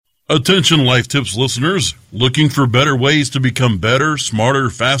Attention Life Tips listeners, looking for better ways to become better, smarter,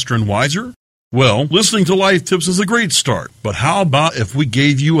 faster, and wiser? Well, listening to Life Tips is a great start, but how about if we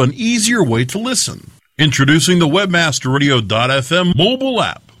gave you an easier way to listen? Introducing the WebmasterRadio.fm mobile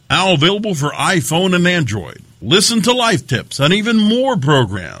app, now available for iPhone and Android. Listen to Life Tips and even more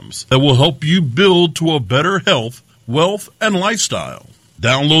programs that will help you build to a better health, wealth, and lifestyle.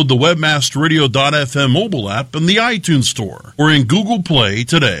 Download the WebmasterRadio.fm mobile app in the iTunes Store or in Google Play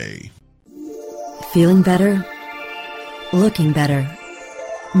today. Feeling better? Looking better?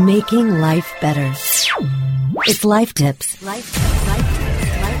 Making life better. It's Life Tips.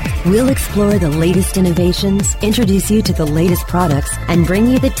 We'll explore the latest innovations, introduce you to the latest products, and bring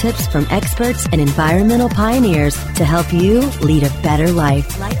you the tips from experts and environmental pioneers to help you lead a better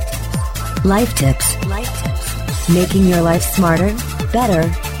life. Life Tips. Making your life smarter, better,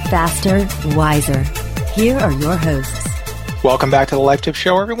 faster, wiser. Here are your hosts. Welcome back to the Life Tips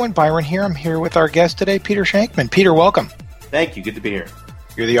Show, everyone. Byron here. I'm here with our guest today, Peter Shankman. Peter, welcome. Thank you. Good to be here.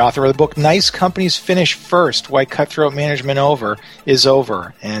 You're the author of the book, Nice Companies Finish First, Why Cutthroat Management is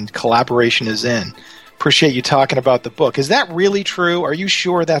Over, and Collaboration is In. Appreciate you talking about the book. Is that really true? Are you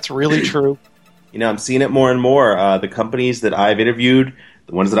sure that's really true? You know, I'm seeing it more and more. The companies that I've interviewed,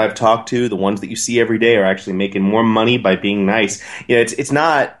 the ones that I've talked to, the ones that you see every day are actually making more money by being nice. You know, it's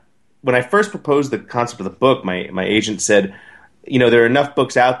not – when I first proposed the concept of the book, my agent said, you know, there are enough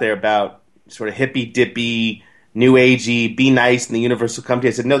books out there about sort of hippy-dippy, new agey, be nice in the universal company.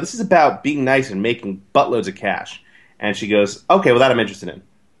 I said, no, this is about being nice and making buttloads of cash. And she goes, okay, well, that I'm interested in.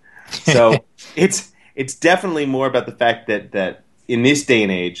 So it's definitely more about the fact that in this day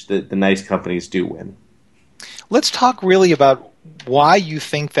and age, the nice companies do win. Let's talk really about why you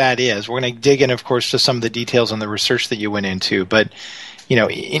think that is. We're going to dig in, of course, to some of the details on the research that you went into. But, you know,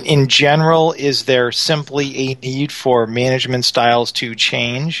 in general, is there simply a need for management styles to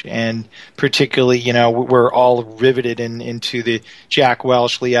change? And particularly, you know, we're all riveted into the Jack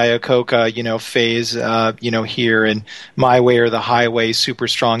Welch, Lee Iacocca, you know, phase, you know, here, and my way or the highway, super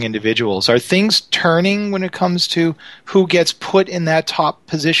strong individuals. Are things turning when it comes to who gets put in that top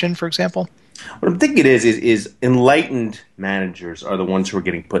position, for example? What I'm thinking is enlightened managers are the ones who are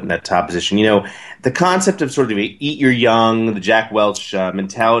getting put in that top position. You know, the concept of sort of eat your young, the Jack Welch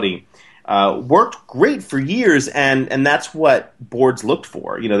mentality, worked great for years, and that's what boards looked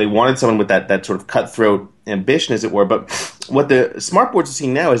for. You know, they wanted someone with that sort of cutthroat ambition, as it were. But what the smart boards are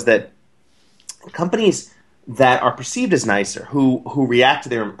seeing now is that companies that are perceived as nicer, who react to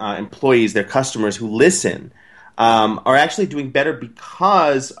their employees, their customers, who listen, are actually doing better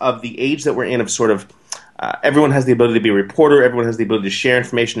because of the age that we're in of sort of everyone has the ability to be a reporter, everyone has the ability to share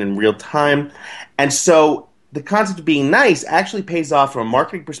information in real time. And so the concept of being nice actually pays off from a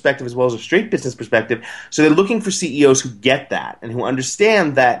marketing perspective as well as a straight business perspective. So they're looking for CEOs who get that and who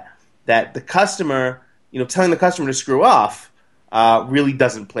understand that the customer, you know, telling the customer to screw off really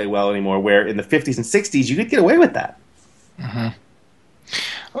doesn't play well anymore, where in the 50s and 60s you could get away with that.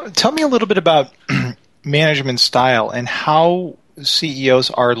 Mm-hmm. Tell me a little bit about management style and how CEOs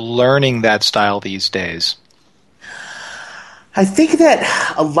are learning that style these days. I think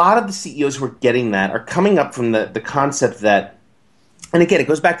that a lot of the CEOs who are getting that are coming up from the concept that, and again, it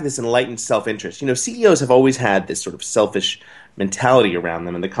goes back to this enlightened self-interest. You know, CEOs have always had this sort of selfish mentality around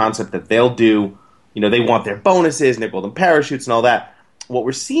them and the concept that they'll do, you know, they want their bonuses and their golden parachutes and all that. What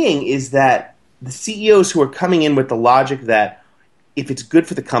we're seeing is that the CEOs who are coming in with the logic that if it's good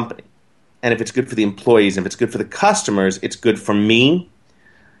for the company, and if it's good for the employees, and if it's good for the customers, it's good for me.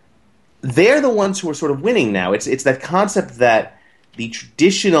 They're the ones who are sort of winning now. It's that concept that the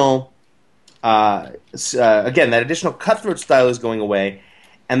traditional, again, that additional cutthroat style is going away,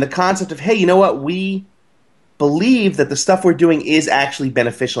 and the concept of, hey, you know what, we believe that the stuff we're doing is actually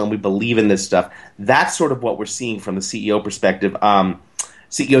beneficial, and we believe in this stuff. That's sort of what we're seeing from the CEO perspective.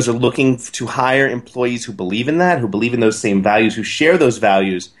 CEOs are looking to hire employees who believe in that, who believe in those same values, who share those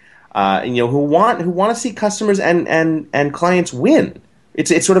values. And, you know, who want to see customers and clients win.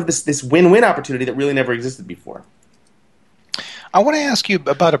 It's sort of this win-win opportunity that really never existed before. I want to ask you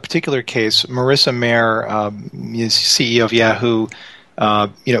about a particular case. Marissa Mayer, CEO of Yahoo,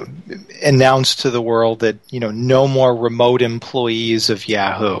 you know, announced to the world that, you know, no more remote employees of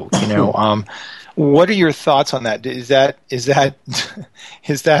Yahoo. You know, what are your thoughts on that?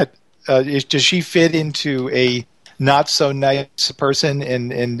 Does she fit into a not so nice person,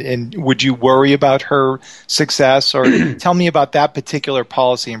 and would you worry about her success? Or tell me about that particular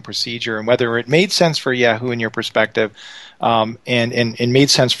policy and procedure and whether it made sense for Yahoo in your perspective, and made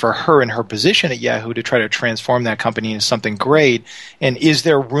sense for her in her position at Yahoo to try to transform that company into something great. And is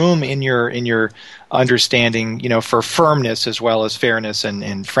there room in your understanding, for firmness as well as fairness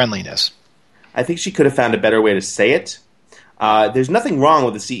and friendliness? I think she could have found a better way to say it. There's nothing wrong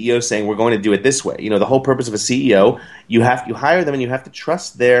with the CEO saying we're going to do it this way. The whole purpose of a CEO, you hire them and you have to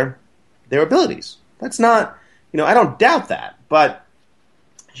trust their abilities. That's not, I don't doubt that, but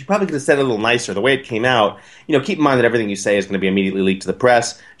she probably could have said it a little nicer. The way it came out, keep in mind that everything you say is going to be immediately leaked to the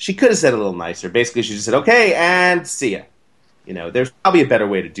press. She could have said it a little nicer. Basically, she just said, okay, and see ya. There's probably a better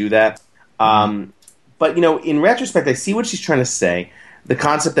way to do that. But, in retrospect, I see what she's trying to say. The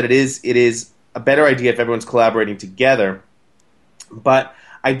concept that it is a better idea if everyone's collaborating together. But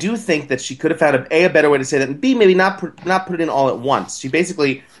I do think that she could have found a better way to say that, and B, maybe not put it in all at once. She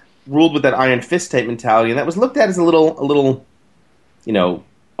basically ruled with that iron fist type mentality, and that was looked at as a little,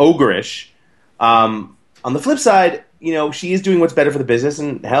 ogreish. On the flip side, she is doing what's better for the business,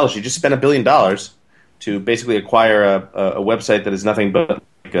 and hell, she just spent $1 billion to basically acquire a website that is nothing but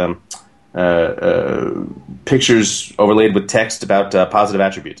pictures overlaid with text about positive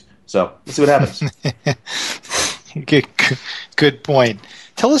attributes. So let's see what happens. Good point.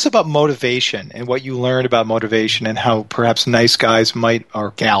 Tell us about motivation and what you learned about motivation and how perhaps nice guys might,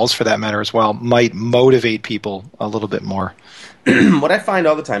 or gals for that matter as well, might motivate people a little bit more. What I find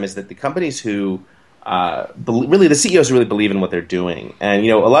all the time is that the companies who really, the CEOs who really believe in what they're doing. And,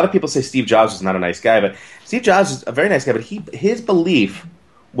 a lot of people say Steve Jobs is not a nice guy, but Steve Jobs is a very nice guy, but his belief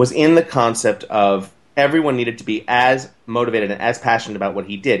was in the concept of everyone needed to be as motivated and as passionate about what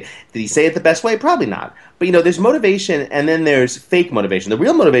he did. Did he say it the best way? Probably not. But, there's motivation and then there's fake motivation. The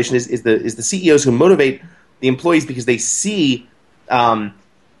real motivation is the CEOs who motivate the employees because they see the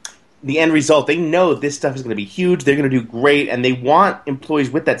end result. They know this stuff is going to be huge. They're going to do great, and they want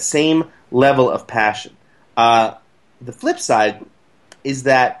employees with that same level of passion. The flip side is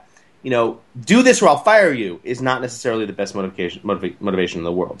that, do this or I'll fire you is not necessarily the best motivation in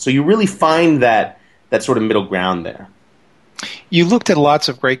the world. So you really find that sort of middle ground there. You looked at lots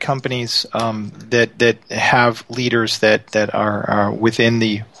of great companies that have leaders that are within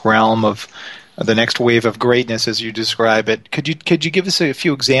the realm of the next wave of greatness, as you describe it. Could you give us a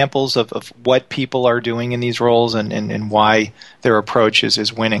few examples of what people are doing in these roles and why their approach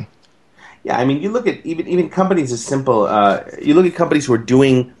is winning? Yeah, I mean, you look at even companies as simple. You look at companies who are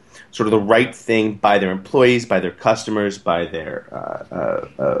doing sort of the right thing by their employees, by their customers, by their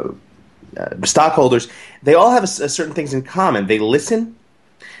stockholders. They all have certain things in common. They listen.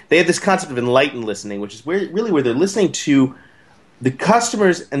 They have this concept of enlightened listening, which is where they're listening to the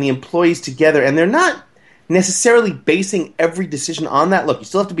customers and the employees together, and they're not necessarily basing every decision on that. Look, you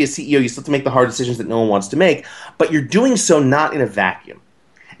still have to be a CEO. You still have to make the hard decisions that no one wants to make, but you're doing so not in a vacuum.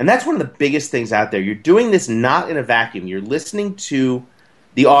 And that's one of the biggest things out there. You're doing this not in a vacuum. You're listening to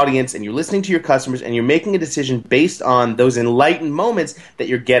the audience, and you're listening to your customers, and you're making a decision based on those enlightened moments that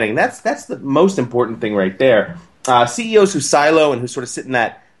you're getting. That's the most important thing right there. CEOs who silo and who sort of sit in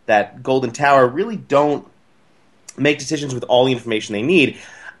that golden tower really don't make decisions with all the information they need.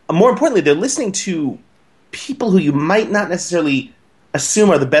 More importantly, they're listening to people who you might not necessarily assume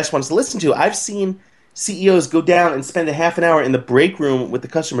are the best ones to listen to. I've seen CEOs go down and spend a half an hour in the break room with the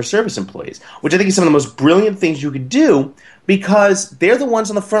customer service employees, which I think is some of the most brilliant things you could do because they're the ones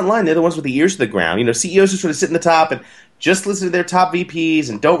on the front line. They're the ones with the ears to the ground. CEOs who sort of sit in the top and just listen to their top VPs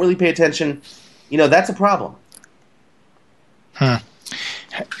and don't really pay attention, that's a problem.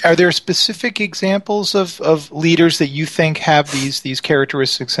 Are there specific examples of leaders that you think have these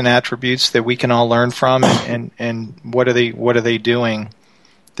characteristics and attributes that we can all learn from, and what are they doing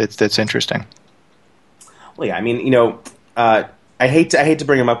that's interesting? Well, yeah, I mean, I hate to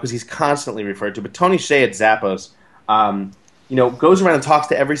bring him up because he's constantly referred to, but Tony Hsieh at Zappos, goes around and talks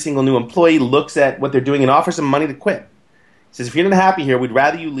to every single new employee, looks at what they're doing, and offers them money to quit. He says, if you're not happy here, we'd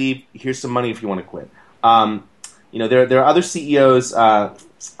rather you leave. Here's some money if you want to quit. There are other CEOs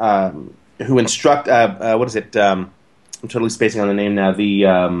who instruct. What is it? I'm totally spacing on the name now.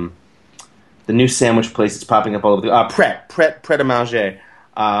 The new sandwich place that's popping up all over the Pret a Manger.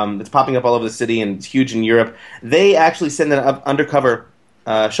 That's popping up all over the city and it's huge in Europe. They actually send undercover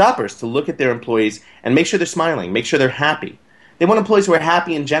shoppers to look at their employees and make sure they're smiling, make sure they're happy. They want employees who are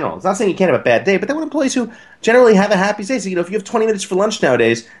happy in general. It's not saying you can't have a bad day, but they want employees who generally have a happy day. So, if you have 20 minutes for lunch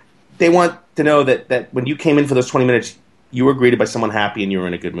nowadays, they want to know that when you came in for those 20 minutes, you were greeted by someone happy and you were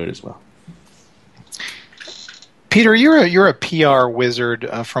in a good mood as well. Peter, you're a PR wizard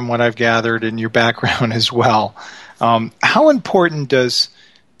from what I've gathered in your background as well. How important does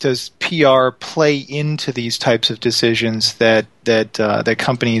PR play into these types of decisions that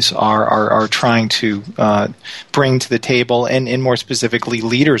companies are trying to bring to the table, and more specifically,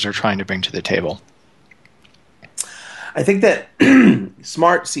 leaders are trying to bring to the table? I think that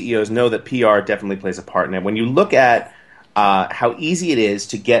smart CEOs know that PR definitely plays a part in it. When you look at how easy it is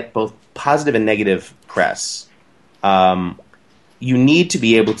to get both positive and negative press, you need to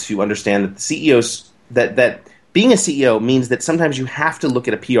be able to understand that the CEOs that being a CEO means that sometimes you have to look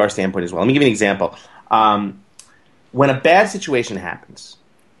at a PR standpoint as well. Let me give you an example. When a bad situation happens,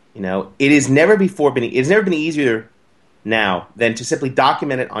 it has never been easier now than to simply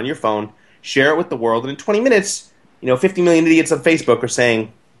document it on your phone, share it with the world, and in 20 minutes, 50 million idiots on Facebook are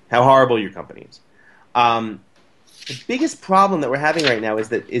saying how horrible your company is. The biggest problem that we're having right now is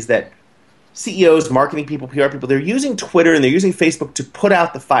that CEOs, marketing people, PR people, they're using Twitter and they're using Facebook to put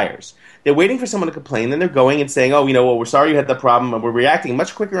out the fires. They're waiting for someone to complain, then they're going and saying, we're sorry you had that problem, and we're reacting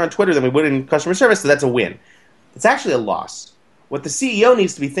much quicker on Twitter than we would in customer service, so that's a win. It's actually a loss. What the CEO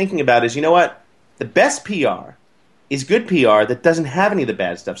needs to be thinking about is, the best PR is good PR that doesn't have any of the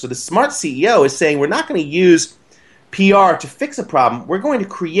bad stuff. So the smart CEO is saying, we're not going to use PR to fix a problem. We're going to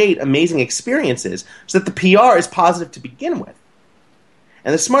create amazing experiences so that the PR is positive to begin with.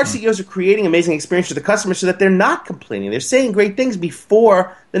 And the smart CEOs are creating amazing experiences for the customer so that they're not complaining. They're saying great things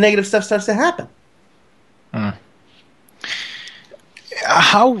before the negative stuff starts to happen.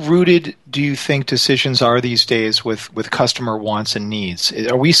 How rooted do you think decisions are these days with customer wants and needs?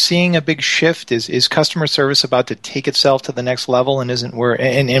 Are we seeing a big shift? Is customer service about to take itself to the next level, and isn't where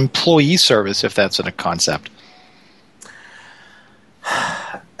an employee service, if that's a concept?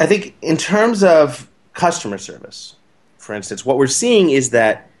 I think in terms of customer service, for instance, what we're seeing is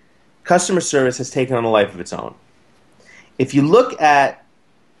that customer service has taken on a life of its own. If you look at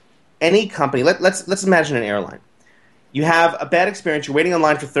any company, let's imagine an airline. You have a bad experience. You're waiting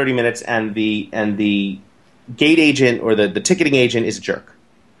online for 30 minutes, and the gate agent or the ticketing agent is a jerk.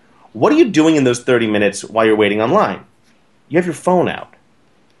 What are you doing in those 30 minutes while you're waiting online? You have your phone out.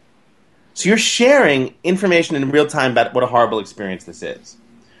 So you're sharing information in real time about what a horrible experience this is.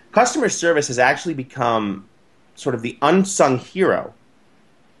 Customer service has actually become sort of the unsung hero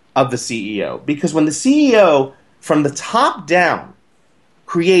of the CEO, because when the CEO from the top down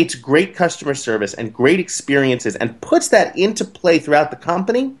creates great customer service and great experiences and puts that into play throughout the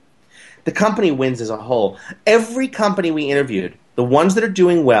company wins as a whole. Every company we interviewed, the ones that are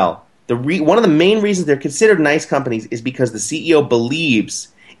doing well, one of the main reasons they're considered nice companies is because the CEO believes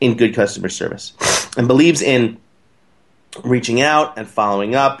in good customer service and believes in reaching out and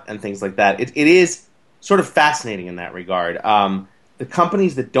following up and things like that. It is sort of fascinating in that regard. The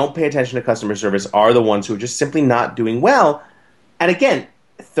companies that don't pay attention to customer service are the ones who are just simply not doing well. And again,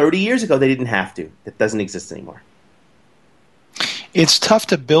 30 years ago, they didn't have to. That doesn't exist anymore. It's tough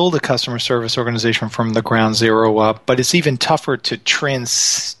to build a customer service organization from the ground zero up, but it's even tougher to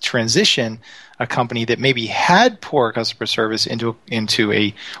transition a company that maybe had poor customer service into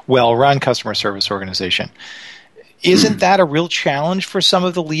a well-run customer service organization. Isn't that a real challenge for some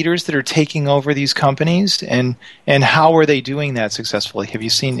of the leaders that are taking over these companies? And how are they doing that successfully? Have you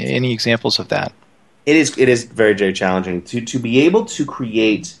seen any examples of that? It is very, very challenging. To be able to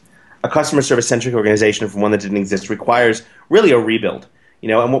create a customer service-centric organization from one that didn't exist requires really a rebuild.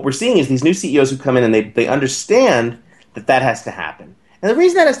 And what we're seeing is these new CEOs who come in and they understand that has to happen. And the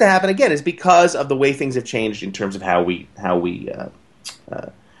reason that has to happen, again, is because of the way things have changed in terms of how we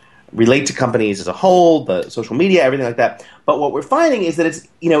relate to companies as a whole, the social media, everything like that. But what we're finding is that it's,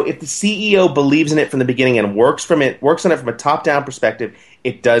 if the CEO believes in it from the beginning and works on it from a top-down perspective,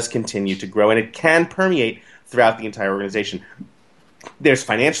 it does continue to grow, and it can permeate throughout the entire organization. There's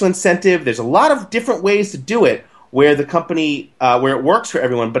financial incentive. There's a lot of different ways to do it where the company, where it works for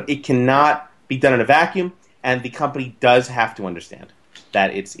everyone, but it cannot be done in a vacuum, and the company does have to understand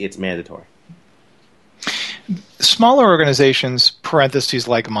that it's mandatory. Smaller organizations, parentheses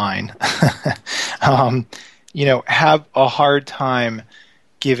like mine, have a hard time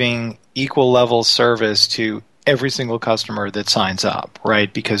giving equal level service to every single customer that signs up,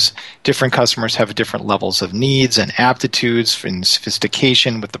 right? Because different customers have different levels of needs and aptitudes and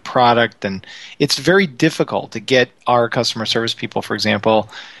sophistication with the product, and it's very difficult to get our customer service people, for example,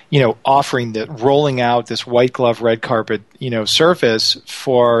 rolling out this white glove, red carpet, service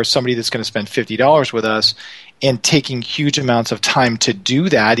for somebody that's going to spend $50 with us, and taking huge amounts of time to do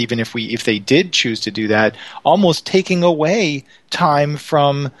that, even if they did choose to do that, almost taking away time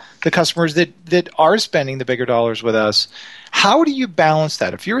from the customers that are spending the bigger dollars with us. How do you balance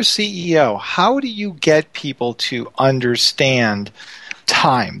that? If you're a CEO, how do you get people to understand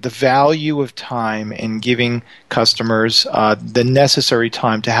time, the value of time in giving customers the necessary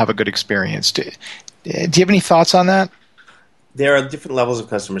time to have a good experience. Do you have any thoughts on that? There are different levels of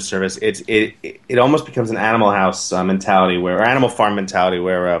customer service. It almost becomes an Animal House mentality, or Animal Farm mentality,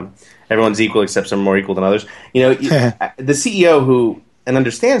 where everyone's equal except some more equal than others. You know, the CEO who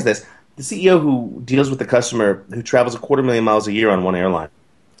understands this, the CEO who deals with the customer who travels 250,000 miles a year on one airline,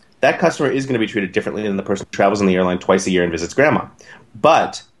 that customer is going to be treated differently than the person who travels on the airline twice a year and visits grandma.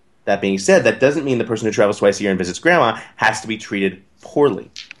 But that being said, that doesn't mean the person who travels twice a year and visits grandma has to be treated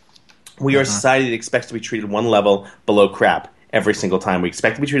poorly. We are a society that expects to be treated one level below crap every single time. We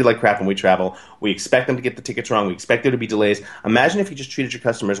expect to be treated like crap when we travel. We expect them to get the tickets wrong. We expect there to be delays. Imagine if you just treated your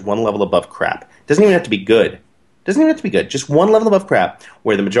customers one level above crap. It doesn't even have to be good. Just one level above crap,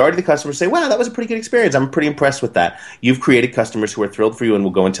 where the majority of the customers say, wow, that was a pretty good experience. I'm pretty impressed with that. You've created customers who are thrilled for you and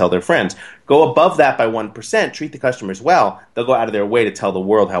will go and tell their friends. Go above that by 1%, treat the customers well. They'll go out of their way to tell the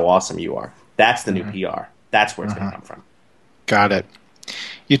world how awesome you are. That's the new PR. That's where it's going to come from. Got it.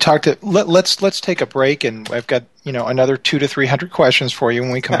 You talked to, let's take a break, and I've got another 200 to 300 questions for you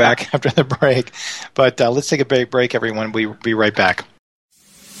when we come back after the break. But let's take a break, everyone. We'll be right back.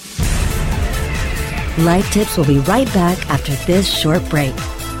 Life Tips will be right back after this short break.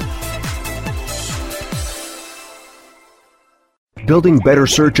 Building better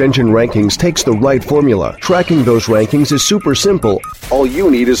search engine rankings takes the right formula. Tracking those rankings is super simple. All you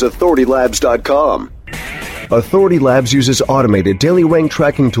need is authoritylabs.com. Authority Labs uses automated daily rank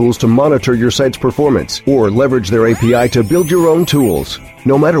tracking tools to monitor your site's performance, or leverage their API to build your own tools.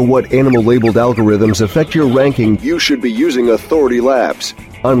 No matter what animal-labeled algorithms affect your ranking, you should be using Authority Labs.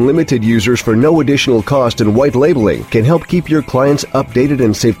 Unlimited users for no additional cost and white labeling can help keep your clients updated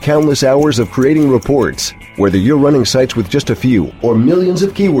and save countless hours of creating reports. Whether you're running sites with just a few or millions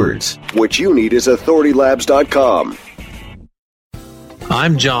of keywords, what you need is authoritylabs.com.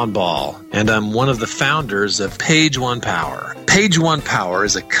 I'm John Ball, and I'm one of the founders of Page One Power. Page One Power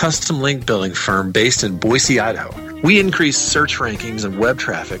is a custom link building firm based in Boise, Idaho. We increase search rankings and web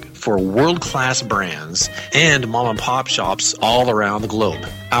traffic for world-class brands and mom-and-pop shops all around the globe.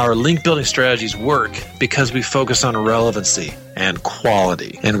 Our link building strategies work because we focus on relevancy and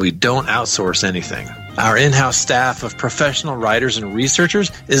quality, and we don't outsource anything. Our in-house staff of professional writers and researchers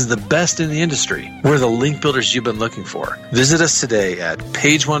is the best in the industry. We're the link builders you've been looking for. Visit us today at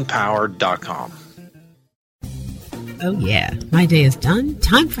pageonepower.com. Oh yeah, my day is done.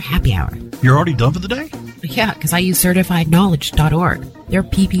 Time for happy hour. You're already done for the day? Yeah, because I use CertifiedKnowledge.org. Their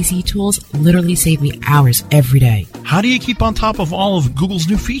PPC tools literally save me hours every day. How do you keep on top of all of Google's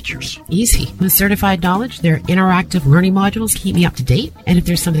new features? Easy. With Certified Knowledge, their interactive learning modules keep me up to date. And if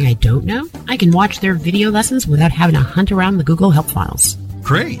there's something I don't know, I can watch their video lessons without having to hunt around the Google Help files.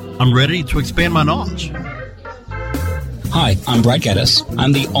 Great. I'm ready to expand my knowledge. Hi, I'm Brett Geddes.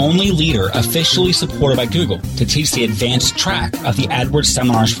 I'm the only leader officially supported by Google to teach the advanced track of the AdWords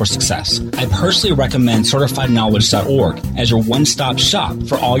Seminars for Success. I personally recommend CertifiedKnowledge.org as your one-stop shop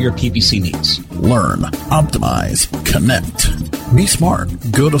for all your PPC needs. Learn, optimize, connect. Be smart.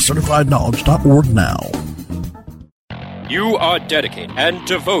 Go to CertifiedKnowledge.org now. You are dedicated and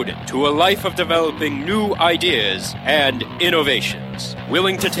devoted to a life of developing new ideas and innovations,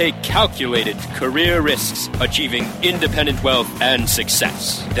 willing to take calculated career risks, achieving independent wealth and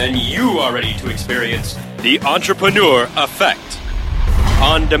success. Then you are ready to experience the Entrepreneur Effect.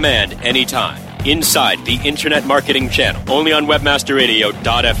 On demand anytime, inside the Internet Marketing Channel, only on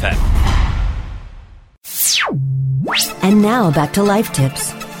webmasterradio.fm. And now back to Life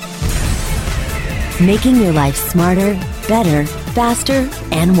Tips. Making your life smarter, better, faster,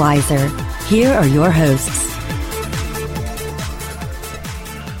 and wiser. Here are your hosts.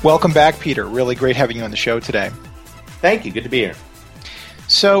 Welcome back, Peter. Really great having you on the show today. Thank you. Good to be here.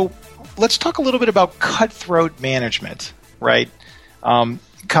 So let's talk a little bit about cutthroat management, right?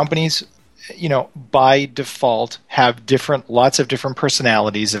 Companies, by default have lots of different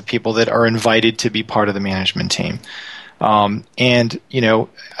personalities of people that are invited to be part of the management team. I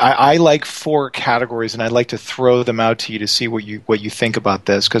like 4 categories, and I'd like to throw them out to you to see what you think about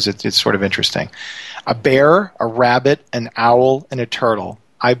this, because it's sort of interesting. A bear, a rabbit, an owl, and a turtle,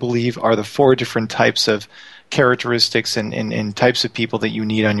 I believe, are the 4 different types of characteristics and types of people that you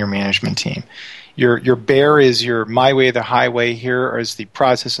need on your management team. Your bear is your my way or the highway. Here is the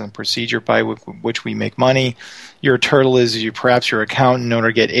process and procedure by which we make money. Your turtle is perhaps your accountant. In order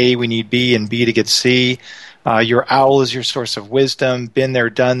to get A, we need B, and B to get C. Your owl is your source of wisdom. Been there,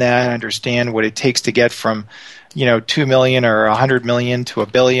 done that. Understand what it takes to get from, 2 million or 100 million to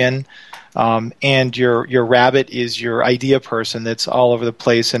 $1 billion. and your rabbit is your idea person that's all over the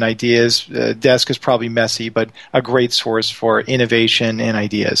place and ideas. Desk is probably messy, but a great source for innovation and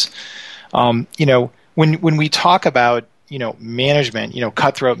ideas. When we talk about management,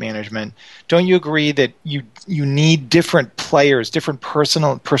 cutthroat management, don't you agree that you need different players, different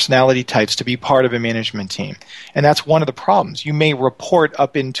personality types to be part of a management team? And that's one of the problems. You may report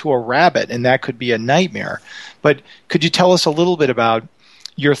up into a rabbit, and that could be a nightmare. But could you tell us a little bit about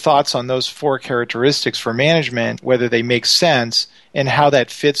your thoughts on those 4 characteristics for management, whether they make sense, and how that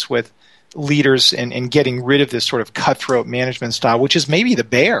fits with leaders and getting rid of this sort of cutthroat management style, which is maybe the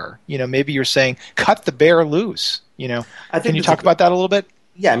bear? Maybe you're saying cut the bear loose. Can you talk about that a little bit?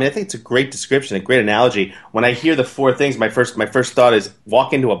 Yeah, I mean, I think it's a great description, a great analogy. When I hear the 4 things, my first thought is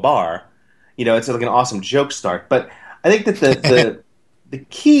walk into a bar. It's like an awesome joke start. But I think that the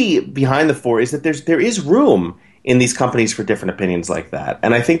key behind the 4 is that there is room in these companies for different opinions like that.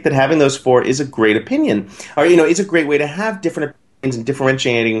 And I think that having those 4 is a great opinion, or is a great way to have different opinions and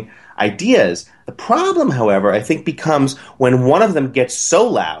differentiating ideas. The problem, however, I think becomes when one of them gets so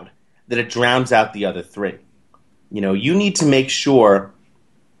loud that it drowns out the other 3. You need to make sure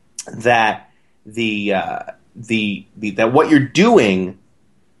that that what you're doing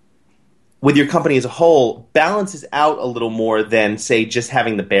with your company as a whole balances out a little more than, say, just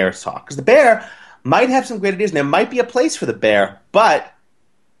having the bear talk. Because the bear might have some great ideas, and there might be a place for the bear, but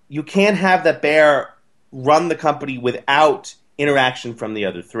you can't have that bear run the company without interaction from the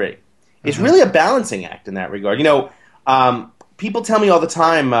other 3. It's really a balancing act in that regard. People tell me all the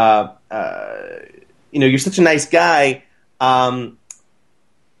time, you're such a nice guy, don't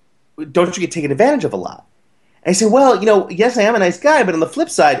you get taken advantage of a lot? And I say, well, yes, I am a nice guy, but on the flip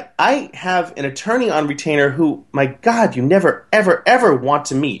side, I have an attorney on retainer who, my God, you never, ever, ever want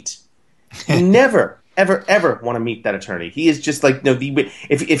to meet. You never, ever, ever want to meet that attorney. He is just like,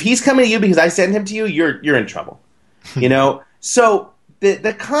 if he's coming to you because I sent him to you, you're in trouble. So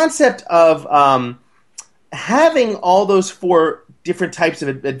the concept of having all those 4 different types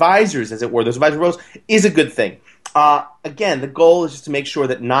of advisors, as it were, those advisor roles, is a good thing. Again, the goal is just to make sure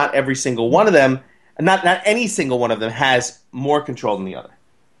that not every single one of them, not any single one of them, has more control than the other.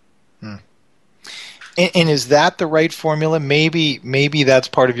 And is that the right formula? Maybe that's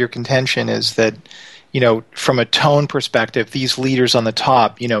part of your contention, is that from a tone perspective, these leaders on the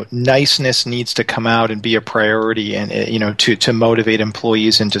top, niceness needs to come out and be a priority, and to motivate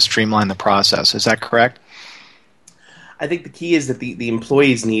employees and to streamline the process. Is that correct? I think the key is that the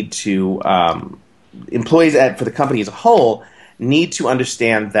employees need to for the company as a whole need to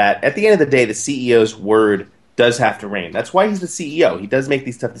understand that at the end of the day, the CEO's word does have to reign. That's why he's the CEO. He does make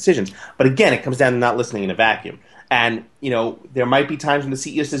these tough decisions. But again, it comes down to not listening in a vacuum. And there might be times when the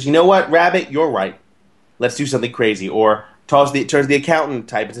CEO says, "You know what, Rabbit, you're right. Let's do something crazy." Or turns the accountant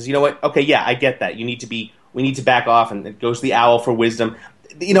type and says, "You know what? Okay, yeah, I get that. We need to back off." And it goes to the owl for wisdom.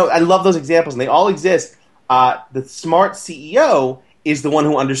 I love those examples, and they all exist. The smart CEO is the one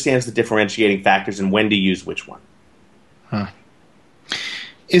who understands the differentiating factors and when to use which one.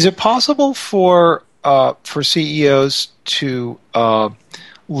 Is it possible for CEOs to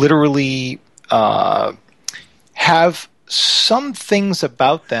literally have some things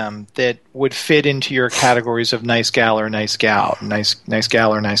about them that would fit into your categories of nice gal or nice gal, nice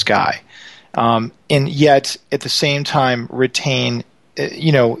gal or nice guy, and yet at the same time retain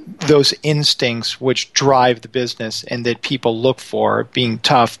those instincts which drive the business and that people look for, being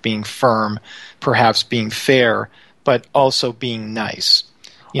tough, being firm, perhaps being fair, but also being nice,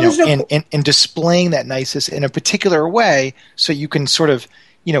 and displaying that niceness in a particular way, so you can sort of,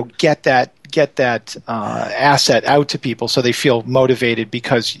 get that asset out to people, so they feel motivated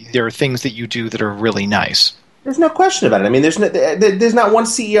because there are things that you do that are really nice. There's no question about it. I mean, there's not one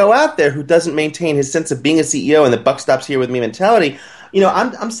CEO out there who doesn't maintain his sense of being a CEO and the buck stops here with me mentality.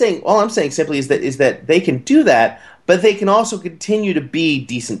 I'm saying simply is that they can do that, but they can also continue to be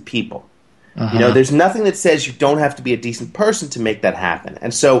decent people. There's nothing that says you don't have to be a decent person to make that happen.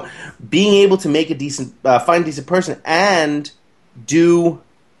 And so, being able to make find a decent person and do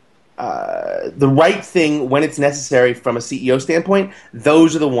the right thing when it's necessary from a CEO standpoint,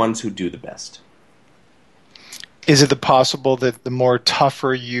 those are the ones who do the best. Is it possible that the more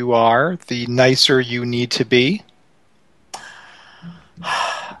tougher you are, the nicer you need to be?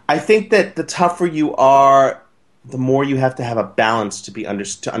 I think that the tougher you are, the more you have to have a balance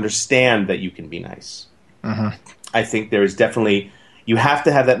to understand that you can be nice. I think there is definitely, you have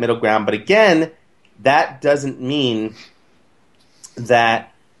to have that middle ground. But again, that doesn't mean that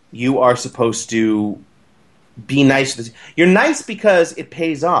you are supposed to be nice. You're nice because it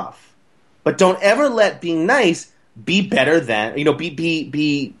pays off. But don't ever let being nice be better than,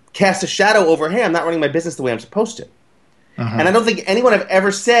 be cast a shadow over, hey, I'm not running my business the way I'm supposed to. And I don't think anyone I've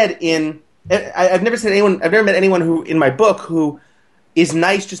ever said I've never met anyone who in my book who is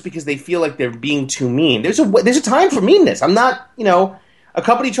nice just because they feel like they're being too mean. There's a time for meanness. I'm not, a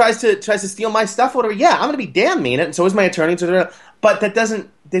company tries to steal my stuff or whatever. Yeah, I'm going to be damn mean, and so is my attorney. But there's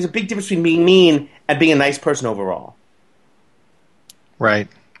a big difference between being mean and being a nice person overall. Right.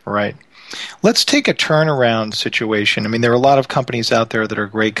 Let's take a turnaround situation. I mean, there are a lot of companies out there that are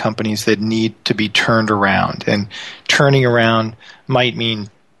great companies that need to be turned around. And turning around might mean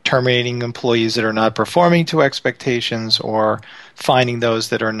terminating employees that are not performing to expectations or finding those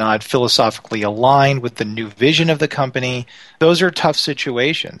that are not philosophically aligned with the new vision of the company. Those are tough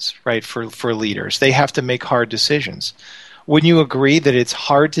situations, right, for leaders. They have to make hard decisions. Wouldn't you agree that it's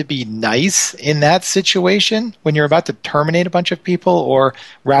hard to be nice in that situation when you're about to terminate a bunch of people or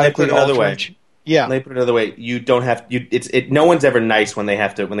radically alter? Yeah. Let me put it another way. You don't have no one's ever nice when they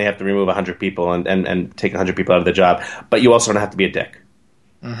have to remove 100 people and take 100 people out of the job. But you also don't have to be a dick.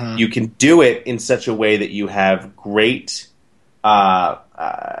 You can do it in such a way that you have great,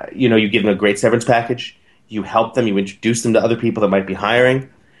 you give them a great severance package. You help them. You introduce them to other people that might be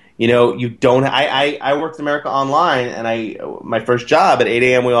hiring. You don't. I worked in America Online, and my first job at 8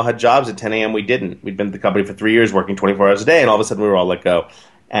 a.m. we all had jobs. At 10 a.m. we didn't. We'd been at the company for 3 years, working 24 hours a day, and all of a sudden we were all let go.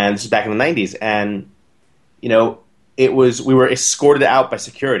 And this was back in the 90s, and we were escorted out by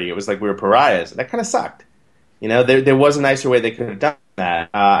security. It was like we were pariahs. That kind of sucked. There was a nicer way they could have done that.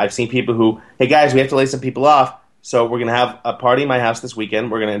 I've seen people who, hey guys, we have to lay some people off, so we're going to have a party in my house this weekend.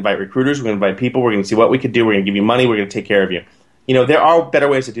 We're going to invite recruiters. We're going to invite people. We're going to see what we could do. We're going to give you money. We're going to take care of you. There are better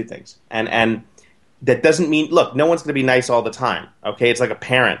ways to do things. And that doesn't mean, look, no one's going to be nice all the time, okay? It's like a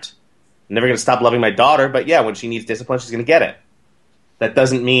parent. I'm never going to stop loving my daughter, but yeah, when she needs discipline, she's going to get it. That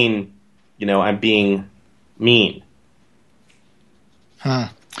doesn't mean, I'm being mean.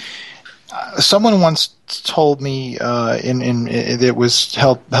 Someone once told me, that was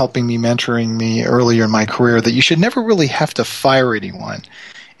helping me, mentoring me earlier in my career, that you should never really have to fire anyone.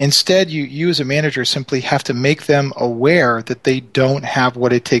 Instead, you as a manager simply have to make them aware that they don't have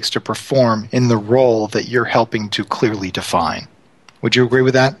what it takes to perform in the role that you're helping to clearly define. Would you agree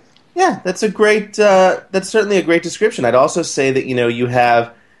with that? Yeah, that's certainly a great description. I'd also say that, you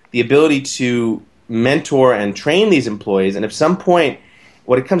have the ability to mentor and train these employees, and at some point,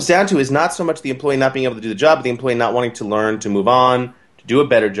 what it comes down to is not so much the employee not being able to do the job, but the employee not wanting to learn, to move on, to do a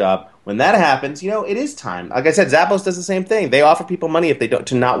better job. When that happens, it is time. Like I said, Zappos does the same thing. They offer people money if they don't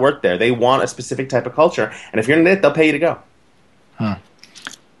to not work there. They want a specific type of culture, and if you're in it, they'll pay you to go. I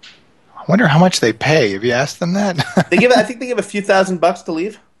wonder how much they pay. Have you asked them that? I think they give a few $1,000 to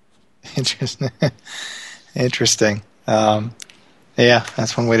leave. Interesting. Yeah,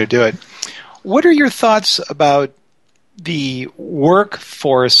 that's one way to do it. What are your thoughts about the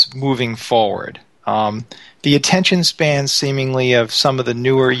workforce moving forward? The attention span seemingly of some of the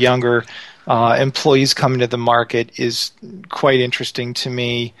newer, younger employees coming to the market is quite interesting to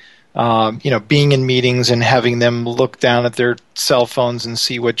me. Being in meetings and having them look down at their cell phones and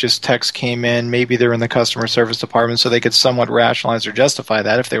see what just text came in. Maybe they're in the customer service department, so they could somewhat rationalize or justify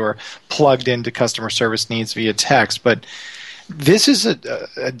that if they were plugged into customer service needs via text. But this is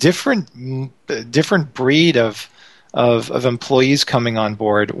a different breed of employees coming on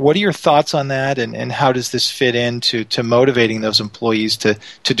board. What are your thoughts on that, and how does this fit into motivating those employees to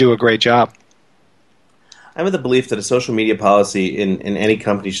do a great job? I'm of the belief that a social media policy in any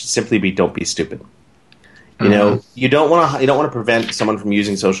company should simply be don't be stupid. You don't want to prevent someone from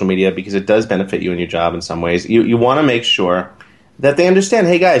using social media because it does benefit you in your job in some ways. You want to make sure that they understand,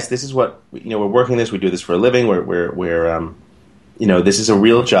 hey guys, this is what we're working this, we do this for a living, we're this is a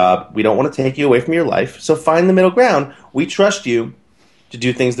real job. We don't want to take you away from your life. So find the middle ground. We trust you to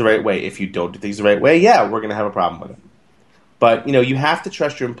do things the right way. If you don't do things the right way, yeah, we're going to have a problem with it. But, you have to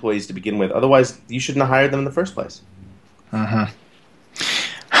trust your employees to begin with. Otherwise, you shouldn't have hired them in the first place.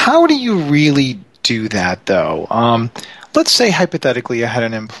 How do you really do that, though? Let's say, hypothetically, I had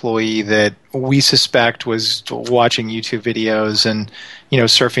an employee that we suspect was watching YouTube videos and,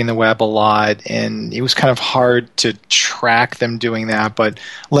 surfing the web a lot, and it was kind of hard to track them doing that. But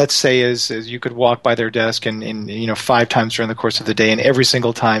let's say as you could walk by their desk and 5 times during the course of the day, and every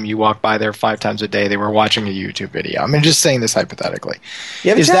single time you walk by there 5 times a day, they were watching a YouTube video. I'm just saying this hypothetically.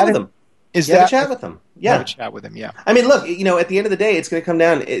 You have a chat with them. Have a chat with them. Yeah. Have a chat with them, yeah. I mean, look, at the end of the day, it's going to come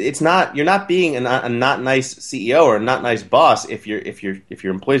down. You're not being a not nice CEO or a not nice boss if your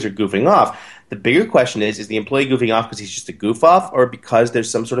employees are goofing off. The bigger question is the employee goofing off because he's just a goof off, or because there's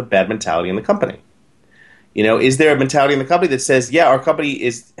some sort of bad mentality in the company? Is there a mentality in the company that says, yeah, our company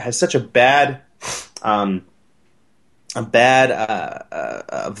has such a bad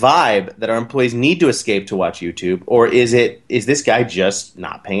vibe that our employees need to escape to watch YouTube, or is this guy just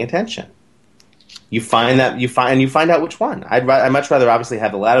not paying attention? You find out which one. I'd much rather obviously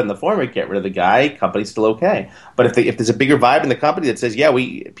have the latter than the former. Get rid of the guy, company's still okay. But if there's a bigger vibe in the company that says,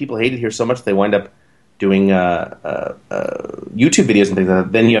 people hate it here so much they wind up doing YouTube videos and things like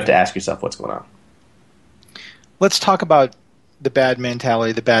that, then you have to ask yourself what's going on. Let's talk about the bad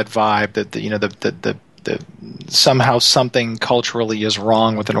mentality, the bad vibe, that the somehow something culturally is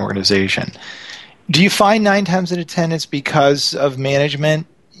wrong with an organization. Do you find 9 times out of 10 it's because of management,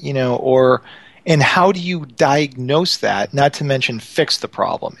 and how do you diagnose that, not to mention fix the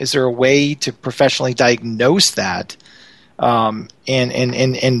problem? Is there a way to professionally diagnose that and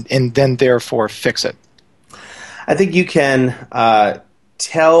then therefore fix it? I think you can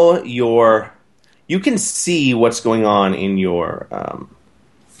you can see what's going on in your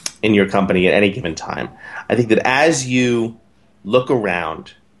company at any given time. I think that as you look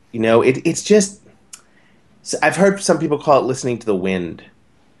around, it's just, I've heard some people call it listening to the wind.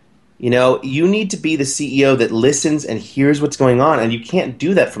 You need to be the CEO that listens and hears what's going on, and you can't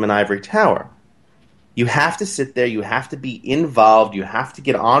do that from an ivory tower. You have to sit there. You have to be involved. You have to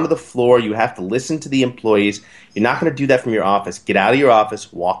get onto the floor. You have to listen to the employees. You're not going to do that from your office. Get out of your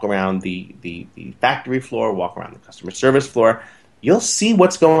office, walk around the factory floor, walk around the customer service floor. You'll see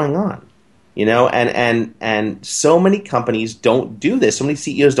what's going on, and so many companies don't do this. So many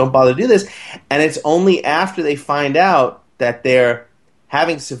CEOs don't bother to do this, and it's only after they find out that they're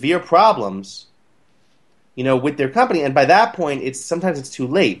having severe problems, with their company, and by that point, sometimes it's too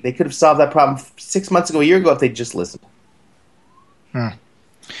late. They could have solved that problem 6 months ago, a year ago, if they just listened.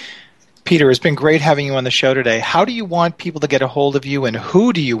 Peter, it's been great having you on the show today. How do you want people to get a hold of you, and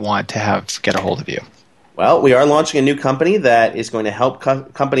who do you want to get a hold of you? Well, we are launching a new company that is going to help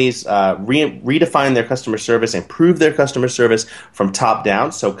companies redefine their customer service, improve their customer service from top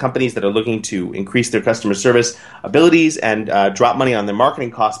down. So companies that are looking to increase their customer service abilities and drop money on their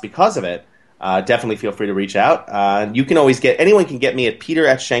marketing costs because of it, definitely feel free to reach out. Anyone can get me at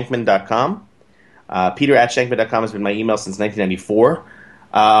peter@shankman.com. Peter@shankman.com has been my email since 1994.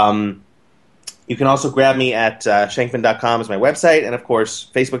 You can also grab me at shankman.com as my website, and of course,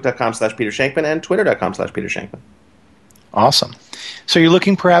 facebook.com/Peter Shankman and twitter.com/Peter Shankman. Awesome. So you're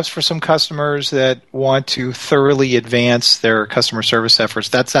looking perhaps for some customers that want to thoroughly advance their customer service efforts.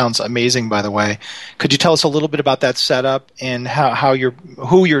 That sounds amazing, by the way. Could you tell us a little bit about that setup and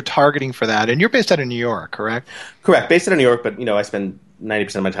who you're targeting for that? And you're based out of New York, correct? Correct. Based out of New York, but I spend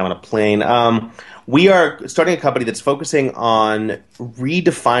 90% of my time on a plane. We are starting a company that's focusing on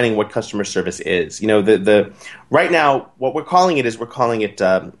redefining what customer service is. Right now, what we're calling it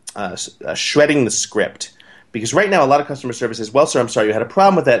shredding the script. Because right now, a lot of customer service is, well, sir, I'm sorry, you had a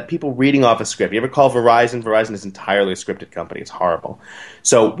problem with that. People reading off a script. You ever call Verizon? Verizon is entirely a scripted company. It's horrible.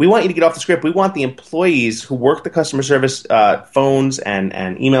 So we want you to get off the script. We want the employees who work the customer service phones and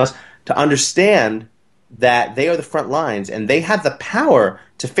emails to understand that they are the front lines and they have the power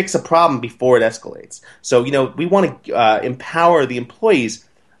to fix a problem before it escalates. So, we want to empower the employees,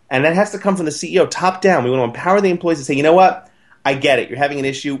 and that has to come from the CEO top down. We want to empower the employees to say, you know what? I get it. You're having an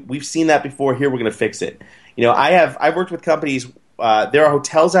issue. We've seen that before. Here, we're going to fix it. I've worked with companies. There are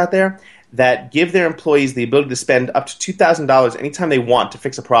hotels out there that give their employees the ability to spend up to $2,000 anytime they want to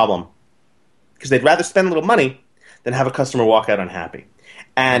fix a problem, because they'd rather spend a little money than have a customer walk out unhappy.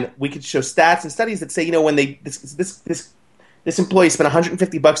 And we could show stats and studies that say, when this employee spent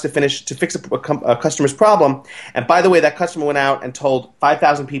 $150 to fix a customer's problem, and by the way, that customer went out and told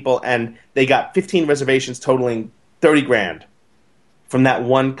 5,000 people, and they got 15 reservations totaling $30,000 from that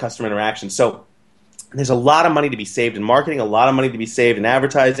one customer interaction. So there's a lot of money to be saved in marketing, a lot of money to be saved in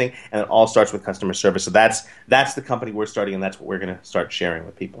advertising, and it all starts with customer service. So that's the company we're starting, and that's what we're going to start sharing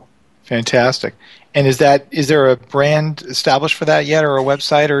with people. Fantastic. And is there a brand established for that yet, or a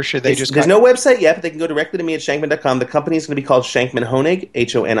website, or should they just... There's no website yet, but they can go directly to me at shankman.com. The company is going to be called Shankman Honig,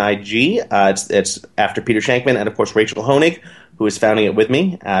 Honig. It's after Peter Shankman and, of course, Rachel Honig, who is founding it with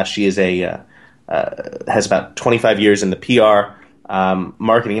me. She is has about 25 years in the PR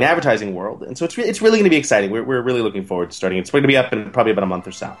marketing and advertising world. And so it's really going to be exciting. We're really looking forward to starting it. It's going to be up in probably about a month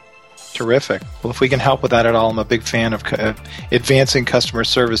or so. Terrific. Well, if we can help with that at all, I'm a big fan of advancing customer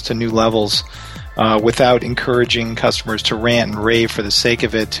service to new levels without encouraging customers to rant and rave for the sake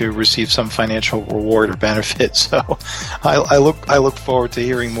of it to receive some financial reward or benefit. So I look forward to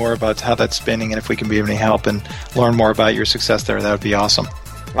hearing more about how that's spinning, and if we can be of any help and learn more about your success there, that would be awesome.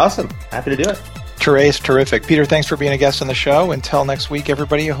 Awesome. Happy to do it. Terrific. Peter, thanks for being a guest on the show. Until next week,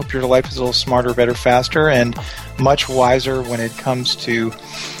 everybody, I hope your life is a little smarter, better, faster, and much wiser when it comes to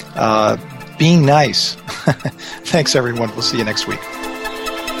being nice. Thanks, everyone. We'll see you next week.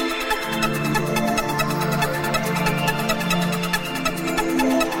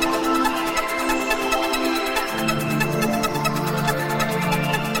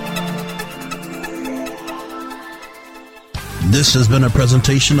 This has been a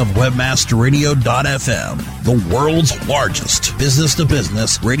presentation of WebmasterRadio.fm, the world's largest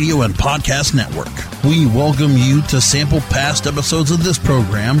business-to-business radio and podcast network. We welcome you to sample past episodes of this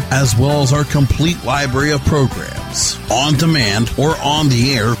program, as well as our complete library of programs, on demand or on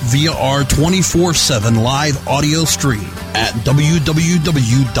the air via our 24/7 live audio stream at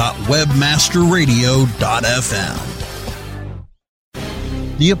www.webmasterradio.fm.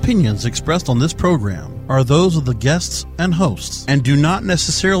 The opinions expressed on this program are those of the guests and hosts and do not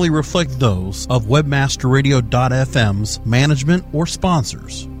necessarily reflect those of WebmasterRadio.fm's management or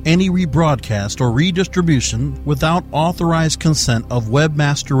sponsors. Any rebroadcast or redistribution without authorized consent of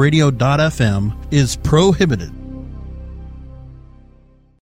WebmasterRadio.fm is prohibited.